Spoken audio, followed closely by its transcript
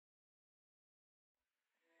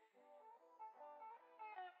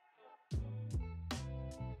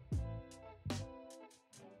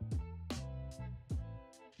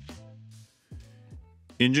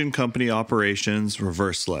Engine Company Operations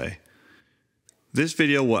Reverse Lay. This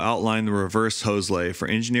video will outline the reverse hose lay for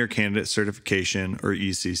Engineer Candidate Certification, or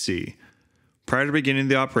ECC. Prior to beginning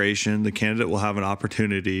the operation, the candidate will have an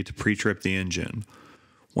opportunity to pre-trip the engine.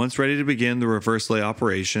 Once ready to begin the reverse lay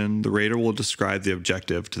operation, the rater will describe the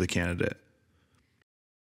objective to the candidate.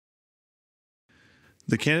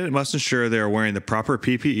 The candidate must ensure they are wearing the proper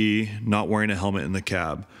PPE, not wearing a helmet in the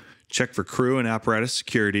cab. Check for crew and apparatus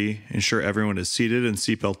security, ensure everyone is seated and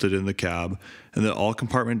seatbelted in the cab, and that all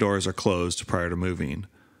compartment doors are closed prior to moving.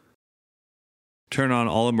 Turn on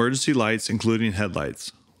all emergency lights, including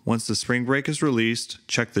headlights. Once the spring brake is released,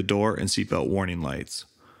 check the door and seatbelt warning lights.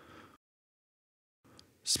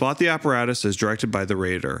 Spot the apparatus as directed by the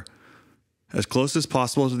rater, as close as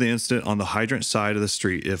possible to the incident on the hydrant side of the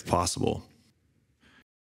street if possible.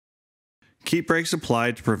 Keep brakes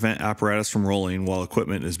applied to prevent apparatus from rolling while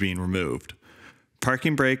equipment is being removed.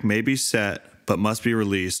 Parking brake may be set but must be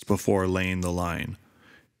released before laying the line.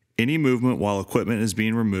 Any movement while equipment is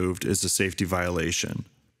being removed is a safety violation.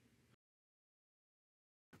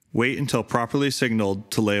 Wait until properly signaled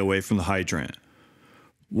to lay away from the hydrant.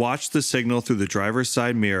 Watch the signal through the driver's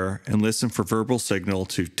side mirror and listen for verbal signal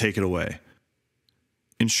to take it away.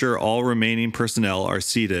 Ensure all remaining personnel are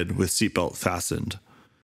seated with seatbelt fastened.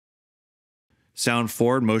 Sound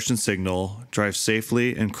forward motion signal, drive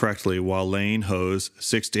safely and correctly while laying hose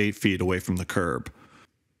 6 to 8 feet away from the curb.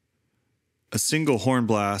 A single horn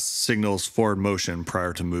blast signals forward motion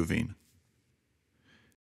prior to moving.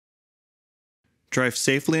 Drive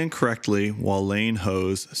safely and correctly while laying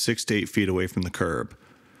hose 6 to 8 feet away from the curb.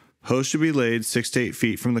 Hose should be laid 6 to 8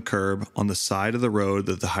 feet from the curb on the side of the road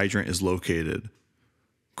that the hydrant is located.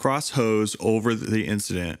 Cross hose over the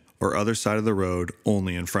incident or other side of the road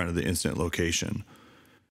only in front of the incident location.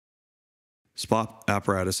 Spot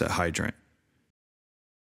apparatus at hydrant.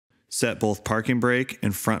 Set both parking brake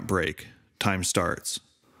and front brake. Time starts.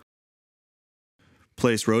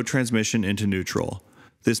 Place road transmission into neutral.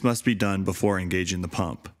 This must be done before engaging the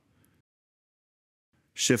pump.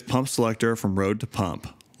 Shift pump selector from road to pump.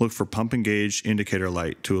 Look for pump engage indicator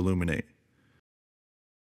light to illuminate.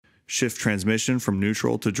 Shift transmission from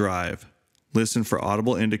neutral to drive. Listen for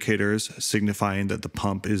audible indicators signifying that the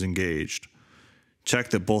pump is engaged. Check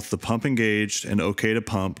that both the pump engaged and OK to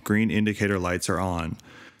pump green indicator lights are on.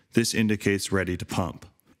 This indicates ready to pump.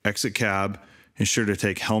 Exit cab. Ensure to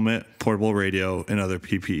take helmet, portable radio, and other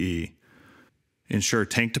PPE. Ensure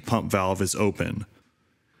tank to pump valve is open.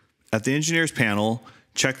 At the engineer's panel,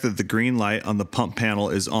 check that the green light on the pump panel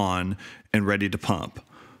is on and ready to pump.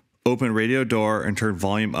 Open radio door and turn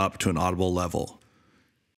volume up to an audible level.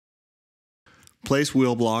 Place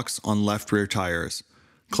wheel blocks on left rear tires.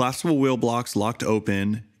 Collapsible wheel blocks locked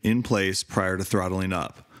open in place prior to throttling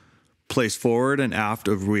up. Place forward and aft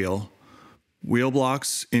of wheel. Wheel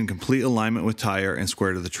blocks in complete alignment with tire and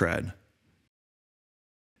square to the tread.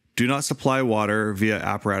 Do not supply water via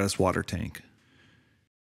apparatus water tank.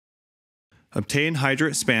 Obtain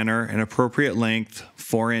hydrant spanner and appropriate length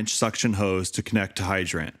 4-inch suction hose to connect to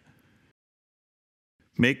hydrant.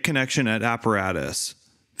 Make connection at apparatus.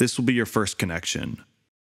 This will be your first connection.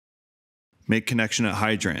 Make connection at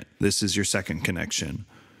hydrant. This is your second connection.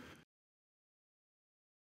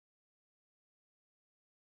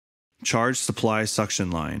 Charge supply suction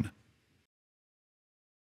line.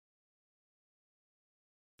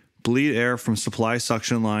 Bleed air from supply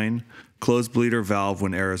suction line. Close bleeder valve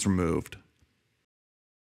when air is removed.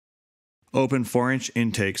 Open 4-inch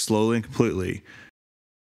intake slowly and completely.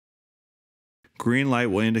 Green light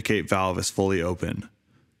will indicate valve is fully open.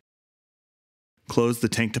 Close the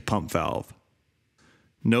tank to pump valve.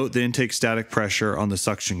 Note the intake static pressure on the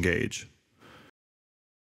suction gauge.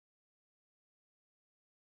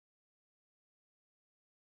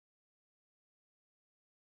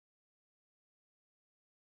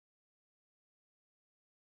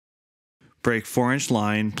 Break 4-inch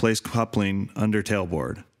line, place coupling under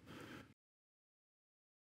tailboard.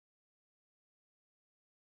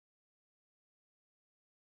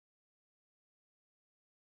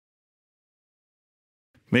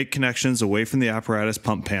 Make connections away from the apparatus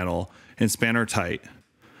pump panel and spanner tight.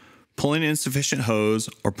 Pulling insufficient hose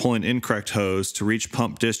or pulling incorrect hose to reach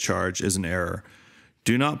pump discharge is an error.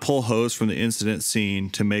 Do not pull hose from the incident scene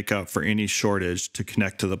to make up for any shortage to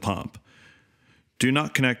connect to the pump. Do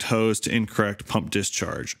not connect hose to incorrect pump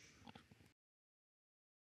discharge.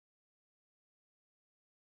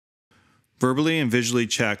 Verbally and visually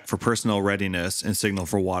check for personnel readiness and signal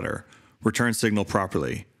for water. Return signal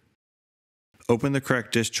properly. Open the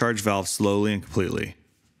correct discharge valve slowly and completely.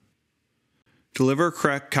 Deliver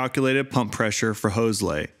correct calculated pump pressure for hose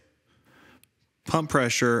lay. Pump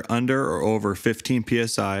pressure under or over 15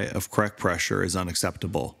 psi of correct pressure is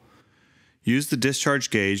unacceptable. Use the discharge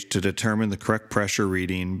gauge to determine the correct pressure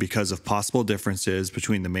reading because of possible differences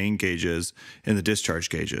between the main gauges and the discharge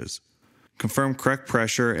gauges. Confirm correct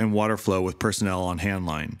pressure and water flow with personnel on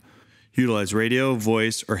handline. Utilize radio,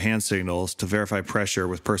 voice, or hand signals to verify pressure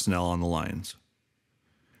with personnel on the lines.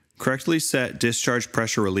 Correctly set discharge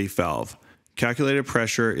pressure relief valve. Calculated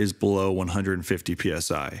pressure is below 150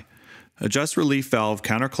 psi. Adjust relief valve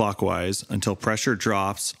counterclockwise until pressure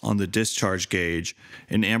drops on the discharge gauge.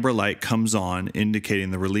 An amber light comes on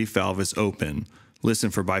indicating the relief valve is open.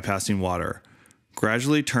 Listen for bypassing water.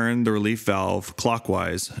 Gradually turn the relief valve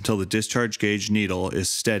clockwise until the discharge gauge needle is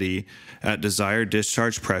steady at desired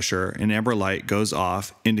discharge pressure. An amber light goes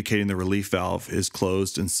off indicating the relief valve is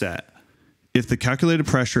closed and set. If the calculated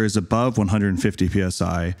pressure is above 150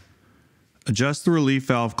 psi, adjust the relief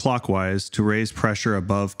valve clockwise to raise pressure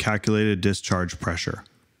above calculated discharge pressure.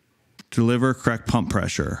 Deliver correct pump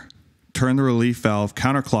pressure. Turn the relief valve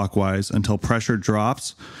counterclockwise until pressure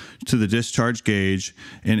drops to the discharge gauge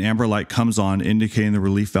and amber light comes on indicating the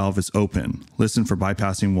relief valve is open. Listen for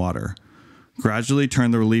bypassing water. Gradually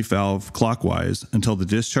turn the relief valve clockwise until the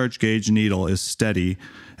discharge gauge needle is steady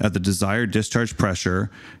at the desired discharge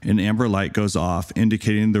pressure and amber light goes off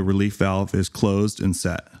indicating the relief valve is closed and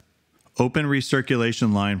set. Open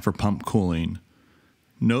recirculation line for pump cooling.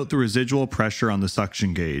 Note the residual pressure on the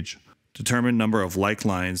suction gauge. Determine number of like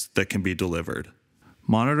lines that can be delivered.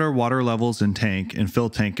 Monitor water levels in tank and fill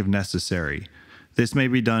tank if necessary. This may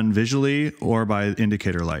be done visually or by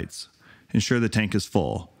indicator lights. Ensure the tank is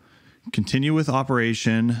full. Continue with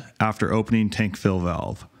operation after opening tank fill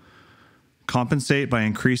valve. Compensate by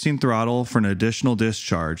increasing throttle for an additional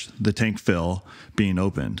discharge, the tank fill being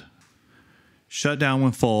opened. Shut down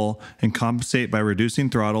when full and compensate by reducing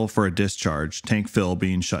throttle for a discharge, tank fill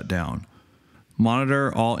being shut down.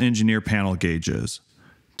 Monitor all engineer panel gauges.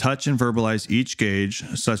 Touch and verbalize each gauge,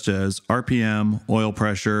 such as RPM, oil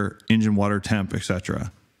pressure, engine water temp,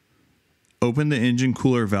 etc. Open the engine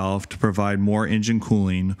cooler valve to provide more engine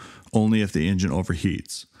cooling only if the engine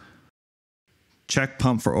overheats. Check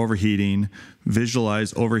pump for overheating.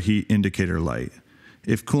 Visualize overheat indicator light.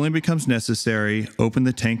 If cooling becomes necessary, open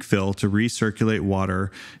the tank fill to recirculate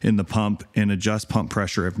water in the pump and adjust pump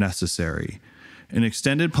pressure if necessary. In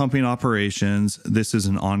extended pumping operations, this is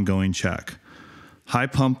an ongoing check. High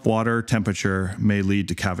pump water temperature may lead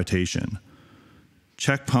to cavitation.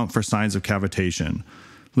 Check pump for signs of cavitation.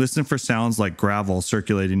 Listen for sounds like gravel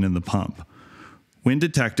circulating in the pump. When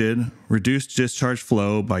detected, reduce discharge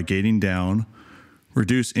flow by gating down,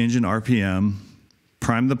 reduce engine RPM,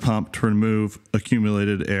 prime the pump to remove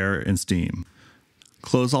accumulated air and steam.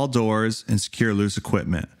 Close all doors and secure loose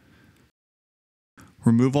equipment.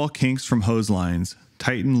 Remove all kinks from hose lines.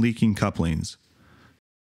 Tighten leaking couplings.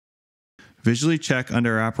 Visually check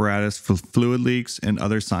under apparatus for fluid leaks and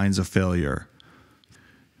other signs of failure.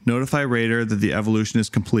 Notify rater that the evolution is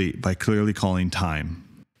complete by clearly calling time.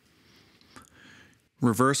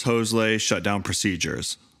 Reverse hose lay shutdown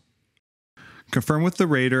procedures. Confirm with the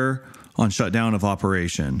rater on shutdown of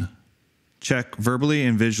operation. Check verbally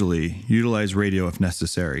and visually. Utilize radio if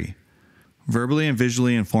necessary. Verbally and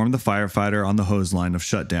visually inform the firefighter on the hose line of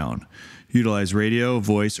shutdown. Utilize radio,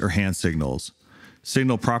 voice, or hand signals.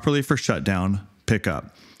 Signal properly for shutdown.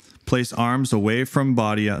 Pickup. Place arms away from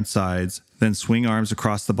body on sides, then swing arms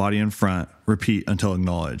across the body in front. Repeat until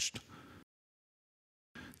acknowledged.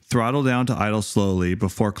 Throttle down to idle slowly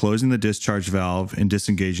before closing the discharge valve and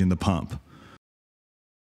disengaging the pump.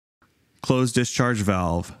 Close discharge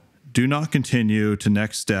valve. Do not continue to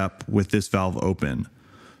next step with this valve open.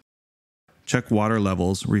 Check water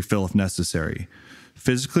levels, refill if necessary.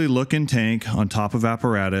 Physically look in tank on top of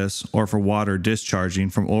apparatus or for water discharging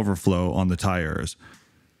from overflow on the tires.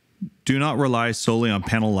 Do not rely solely on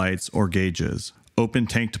panel lights or gauges. Open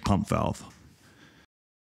tank to pump valve.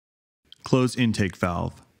 Close intake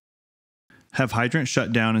valve. Have hydrant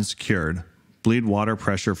shut down and secured. Bleed water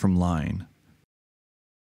pressure from line.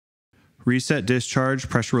 Reset discharge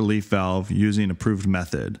pressure relief valve using approved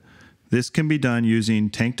method. This can be done using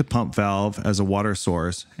tank to pump valve as a water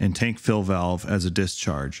source and tank fill valve as a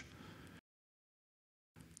discharge.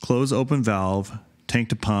 Close open valve, tank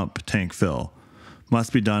to pump, tank fill.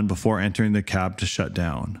 Must be done before entering the cab to shut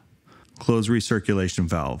down. Close recirculation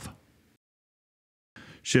valve.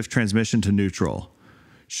 Shift transmission to neutral.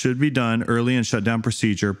 Should be done early in shutdown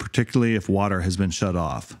procedure, particularly if water has been shut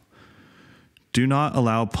off. Do not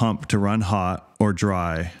allow pump to run hot or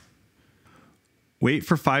dry. Wait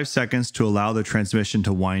for 5 seconds to allow the transmission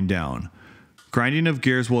to wind down. Grinding of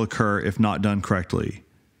gears will occur if not done correctly.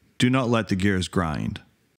 Do not let the gears grind.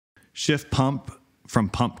 Shift pump from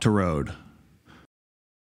pump to road.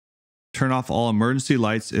 Turn off all emergency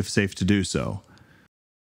lights if safe to do so.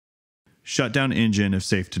 Shut down engine if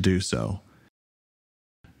safe to do so.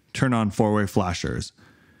 Turn on four-way flashers.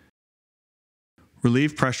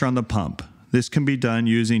 Relieve pressure on the pump. This can be done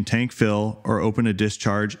using tank fill or open a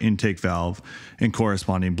discharge intake valve and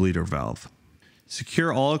corresponding bleeder valve.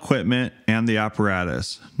 Secure all equipment and the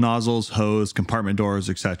apparatus, nozzles, hose, compartment doors,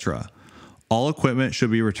 etc. All equipment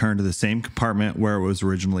should be returned to the same compartment where it was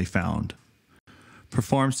originally found.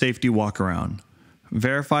 Perform safety walkaround.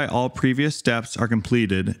 Verify all previous steps are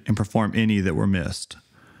completed and perform any that were missed.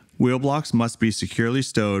 Wheel blocks must be securely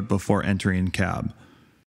stowed before entering cab.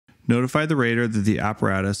 Notify the rater that the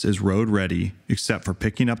apparatus is road ready, except for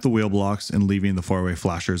picking up the wheel blocks and leaving the four-way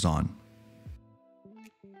flashers on.